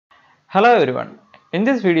Hello everyone. In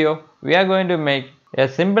this video, we are going to make a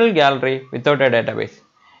simple gallery without a database.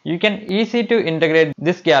 You can easily to integrate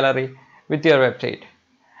this gallery with your website,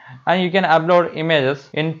 and you can upload images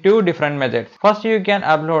in two different methods. First, you can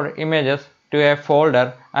upload images to a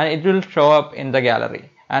folder and it will show up in the gallery.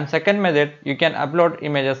 And second method, you can upload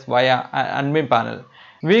images via an admin panel.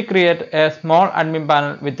 We create a small admin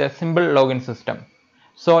panel with a simple login system.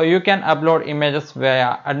 So you can upload images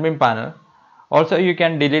via admin panel. Also, you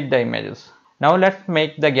can delete the images. Now let's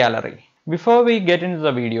make the gallery. Before we get into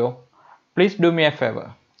the video, please do me a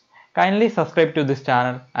favor. Kindly subscribe to this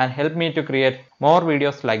channel and help me to create more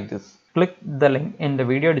videos like this. Click the link in the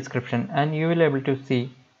video description and you will be able to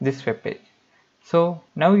see this web page. So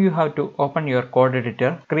now you have to open your code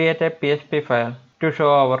editor, create a PHP file to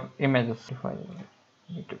show our images.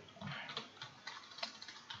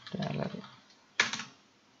 Gallery.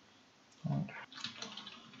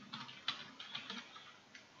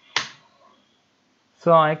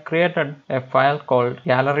 So I created a file called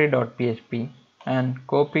gallery.php and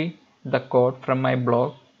copy the code from my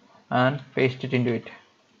blog and paste it into it.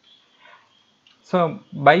 So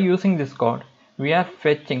by using this code, we are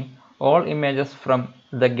fetching all images from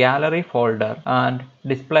the gallery folder and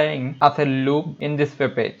displaying as a loop in this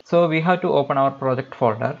web page. So we have to open our project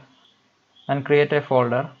folder and create a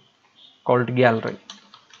folder called gallery.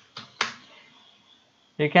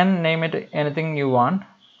 You can name it anything you want.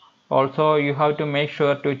 Also, you have to make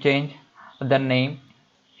sure to change the name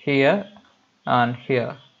here and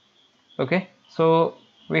here. Okay, so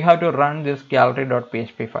we have to run this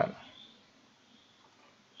gallery.php file.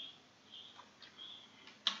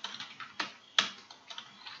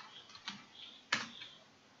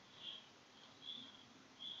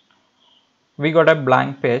 We got a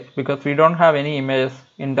blank page because we don't have any images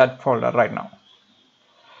in that folder right now.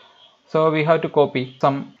 So we have to copy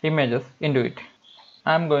some images into it.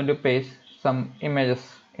 I'm going to paste some images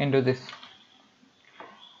into this.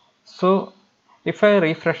 So if I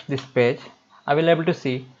refresh this page, I will be able to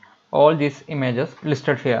see all these images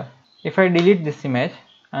listed here. If I delete this image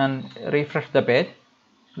and refresh the page,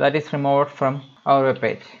 that is removed from our web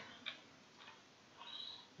page.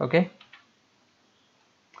 Okay.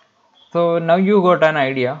 So now you got an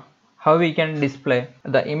idea how we can display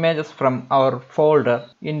the images from our folder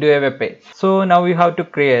into a web page. So now you have to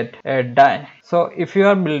create a So if you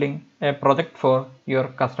are building a project for your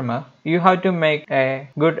customer, you have to make a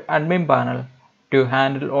good admin panel to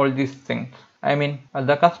handle all these things. I mean,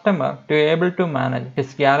 the customer to be able to manage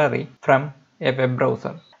his gallery from a web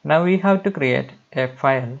browser. Now we have to create a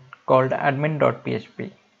file called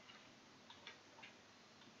admin.php.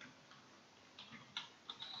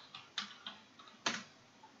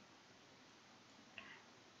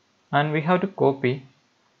 And we have to copy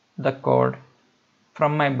the code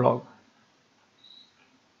from my blog.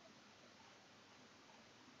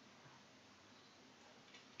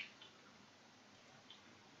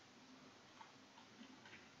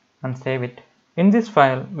 And save it. In this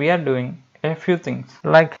file, we are doing a few things,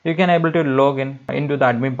 like you can able to log in into the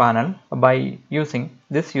admin panel by using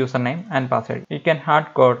this username and password. You can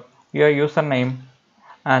hard code your username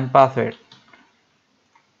and password.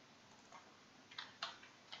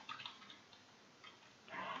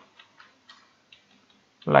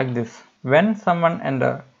 Like this. When someone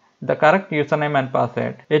enter the correct username and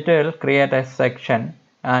password, it will create a section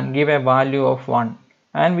and give a value of 1.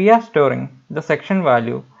 And we are storing the section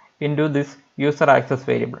value into this user access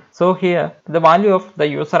variable. So here the value of the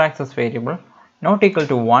user access variable not equal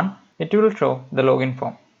to 1, it will show the login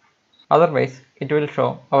form. Otherwise it will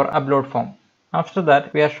show our upload form. After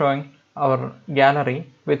that we are showing our gallery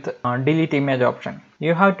with delete image option.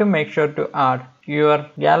 You have to make sure to add your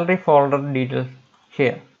gallery folder details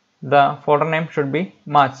here. The folder name should be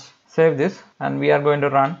match. Save this and we are going to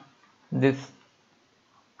run this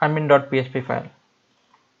admin.php file.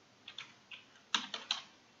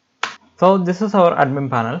 So this is our admin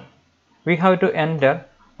panel. We have to enter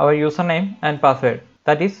our username and password.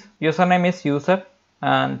 That is, username is user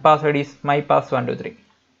and password is mypass123.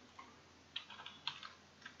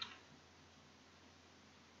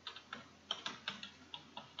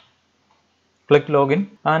 Click login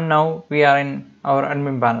and now we are in our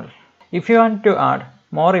admin panel. If you want to add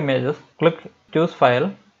more images, click choose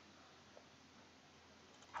file,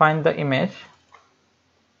 find the image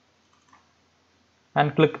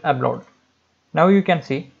and click upload. Now you can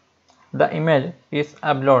see the image is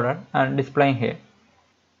uploaded and displaying here.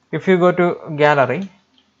 If you go to gallery,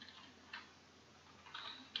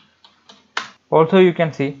 also you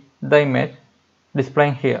can see the image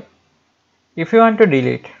displaying here. If you want to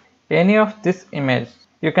delete any of this image,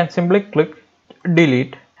 you can simply click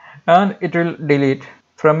delete and it will delete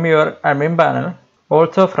from your admin panel,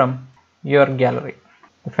 also from your gallery.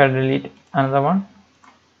 If I delete another one,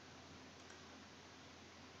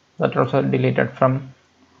 that also deleted from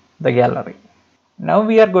the gallery. Now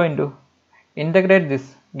we are going to integrate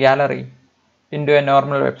this gallery into a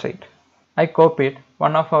normal website. I copied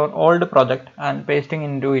one of our old project and pasting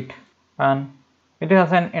into it, and it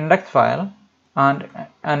has an index file and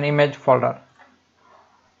an image folder.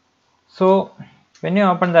 So when you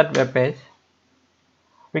open that web page,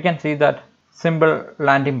 we can see that simple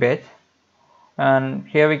landing page, and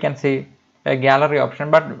here we can see a gallery option,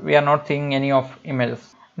 but we are not seeing any of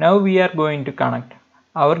images. Now we are going to connect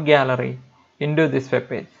our gallery into this web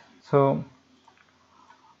page. So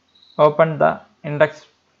open the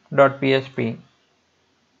index.php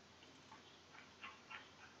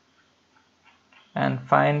and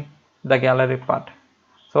find the gallery part.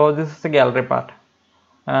 So this is the gallery part,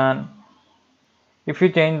 and if you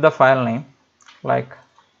change the file name like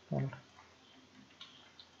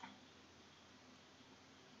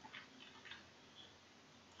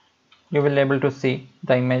you will able to see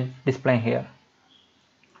the image displaying here.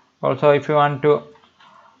 Also, if you want to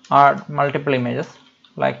add multiple images,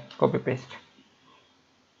 like copy paste,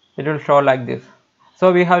 it will show like this.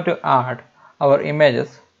 So we have to add our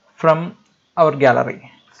images from our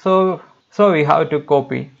gallery. So we have to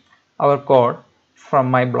copy our code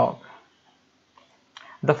from my blog,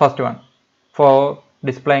 the first one for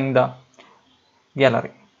displaying the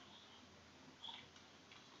gallery.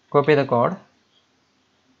 Copy the code,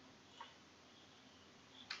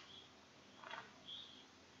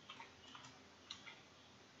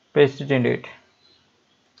 paste it into it.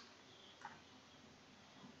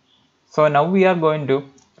 So now we are going to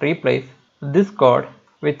replace this code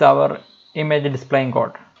with our image displaying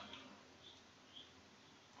code.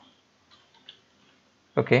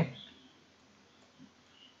 Okay.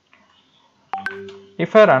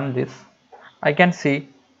 If I run this, I can see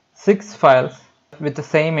 6 files with the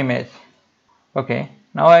same image. Okay.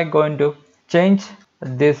 Now I am going to change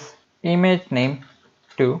this image name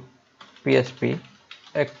to PHP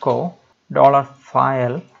echo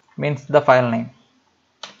 $file means the file name,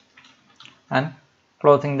 and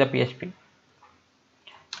closing the PHP.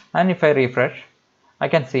 And if I refresh, I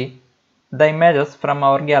can see the images from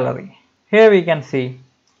our gallery. Here we can see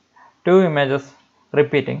 2 images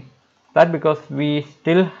repeating. That because we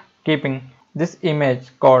still keeping this image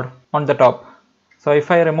code on the top. So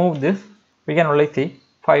if I remove this, we can only see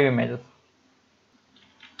 5 images.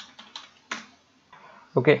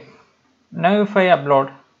 Okay. Now if I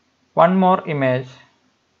upload one more image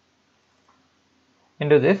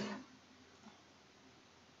into this,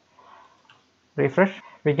 refresh,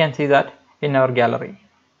 we can see that in our gallery.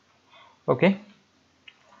 Okay.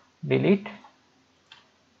 Delete,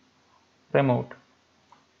 remove,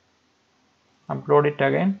 upload it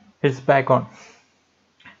again, it's back on.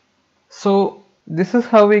 So this is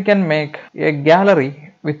how we can make a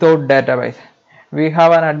gallery without database. We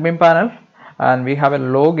have an admin panel and we have a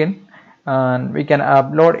login, and we can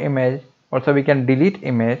upload image, also we can delete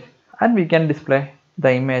image, and we can display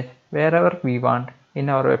the image wherever we want in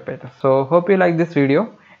our web page. So hope you like this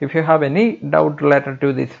video. If you have any doubt related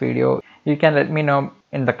to this video, you can let me know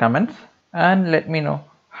in the comments, and let me know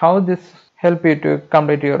how this help you to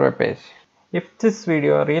complete your web page. If this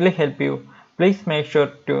video really help you, please make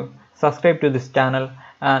sure to subscribe to this channel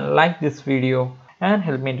and like this video and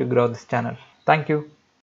help me to grow this channel. Thank you.